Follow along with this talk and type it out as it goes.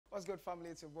What's good, family?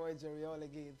 It's your boy Jerry all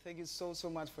again. Thank you so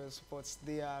much for your support.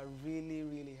 They are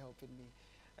really helping me.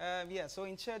 Yeah, so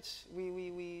in church,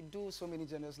 we do so many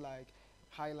genres like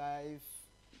high life,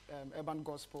 urban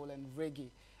gospel, and reggae.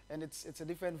 And it's a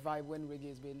different vibe when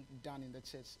reggae is being done in the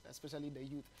church, especially the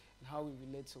youth, and how we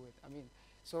relate to it. I mean,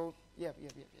 so, yeah.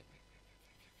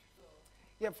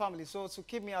 Yeah, family, so to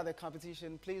keep me out of the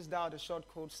competition, please dial the short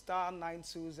code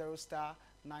 *920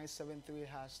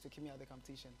 *973# to keep me out of the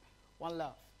competition. One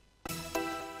love.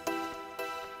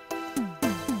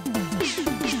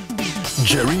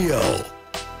 Jerry L.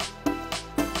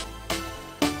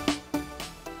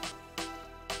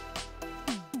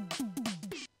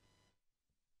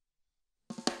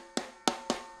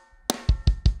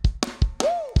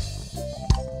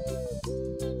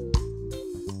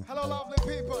 Hello, lovely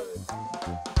people.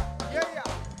 Yeah.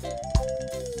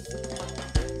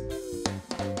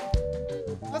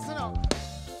 Listen up.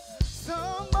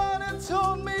 Somebody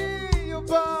told me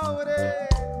about it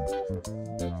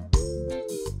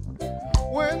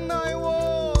when I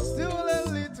was still a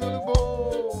little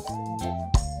boy.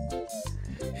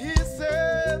 He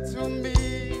said to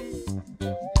me,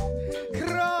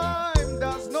 crime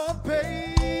does not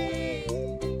pay.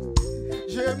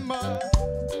 Yeah, man.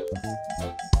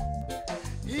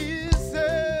 He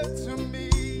said to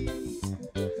me,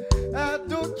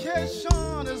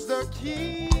 education is the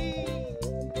key.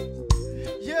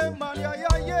 Yeah, man, yeah.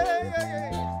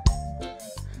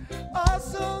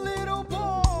 As a little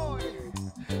boy,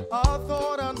 I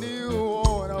thought I knew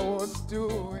what I was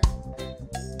doing.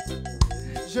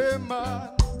 Yeah, man.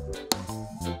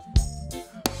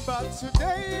 But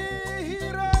today,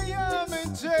 here I am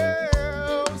in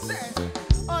jail. Say,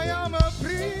 I am a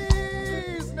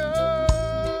prisoner.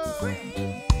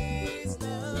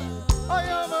 I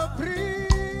am a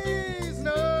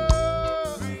prisoner.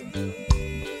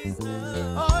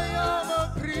 I am a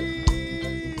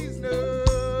prisoner.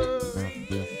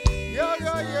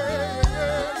 Yeah.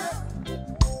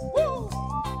 Woo!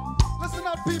 Listen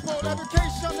up, people.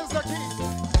 Education is the key.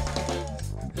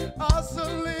 As a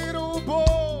little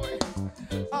boy,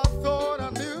 I thought I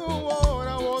knew what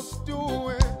I was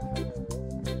doing.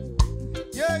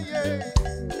 Yeah.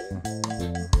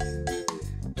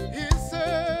 He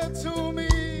said to me,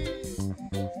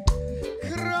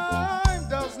 crime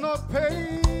does not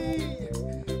pay.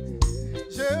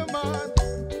 Yeah, man.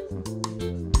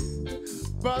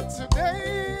 But today,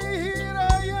 here I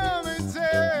am in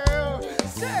jail.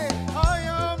 Say, I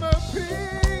am a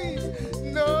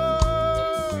prisoner.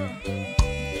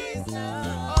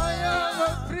 I am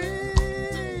a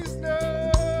prisoner.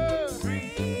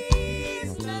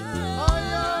 I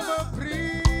am a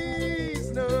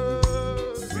prisoner.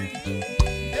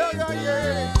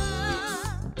 Yeah.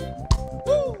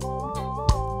 Woo!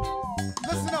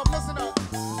 Listen up.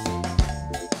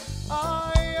 I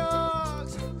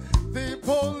asked the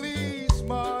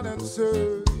policeman and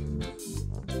said,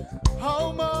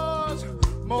 how much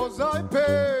must I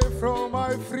pay for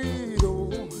my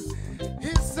freedom?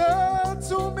 He said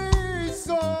to me,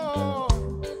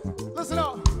 son, listen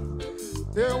up.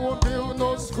 They won't build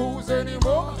no schools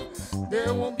anymore. They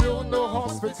won't build no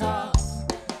hospitals.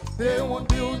 They won't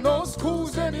build no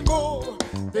schools anymore.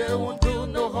 They won't build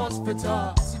no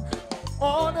hospitals.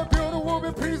 All the building will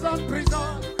be prison.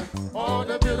 All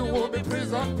the building will be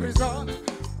prison.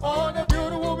 All the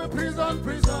building will be prison.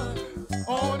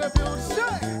 All the building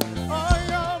say, I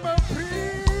am a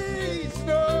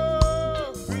prisoner.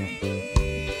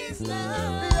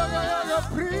 Yeah, a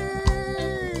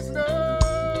prisoner.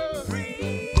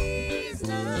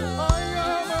 I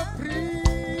am a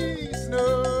prisoner.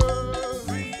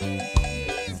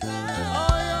 I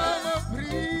am a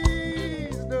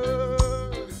prisoner.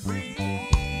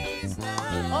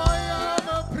 I am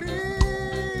a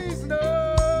prisoner.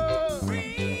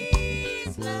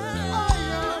 I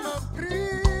am a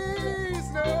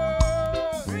prisoner.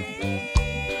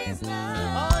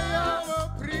 I am a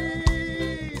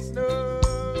prisoner.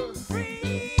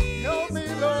 Help me,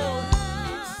 Lord.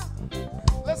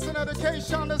 Listen,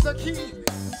 education is the key.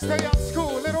 Stay at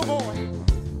school, little boy.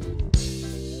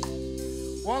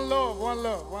 One love. Oh,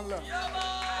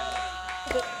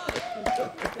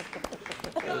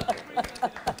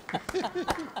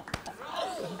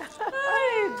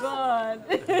 God.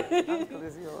 Uncle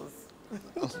is yours.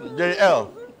 Jerry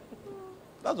L,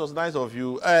 that was nice of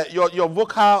you. Your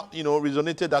vocal,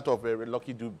 resonated that of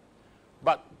Lucky Dube.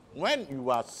 But when you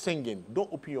are singing,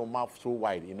 don't open your mouth so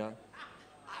wide,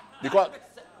 because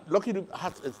Lucky Dube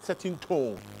has a certain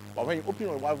tone. But when you open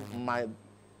your mouth,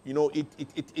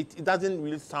 it doesn't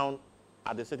really sound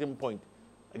at a certain point.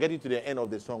 Getting to the end of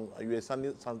the song, you are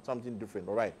sounding something different,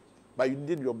 all right? But you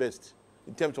did your best.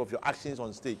 in terms of your actions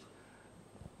on stage?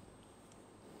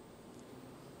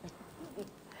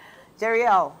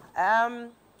 Jeriel,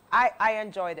 I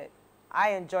enjoyed it.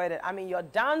 I enjoyed it. I mean, your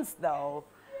dance, though,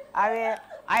 I mean,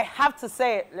 I have to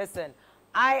say it. Listen,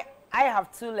 I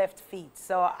have 2 left feet,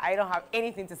 so I don't have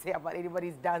anything to say about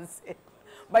anybody's dancing.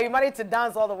 But you managed to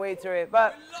dance all the way through it.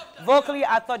 But vocally,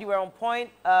 I thought you were on point.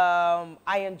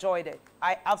 I enjoyed it.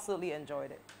 I absolutely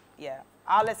enjoyed it. Yeah,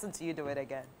 I'll listen to you do it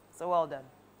again. So well done.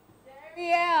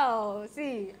 Jeriel,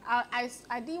 see, I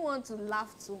didn't want to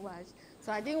laugh too much,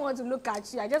 so I didn't want to look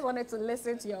at you. I just wanted to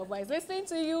listen to your voice. Listening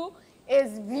to you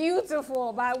is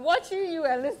beautiful, but watching you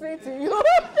and listening to you,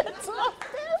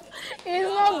 it's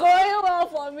not going well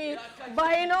for me.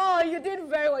 But you know, you did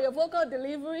very well. Your vocal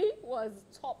delivery was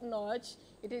top notch.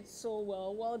 You did so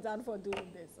well. Well done for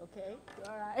doing this, okay?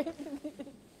 All right.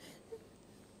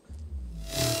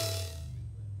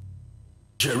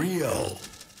 Jeriel.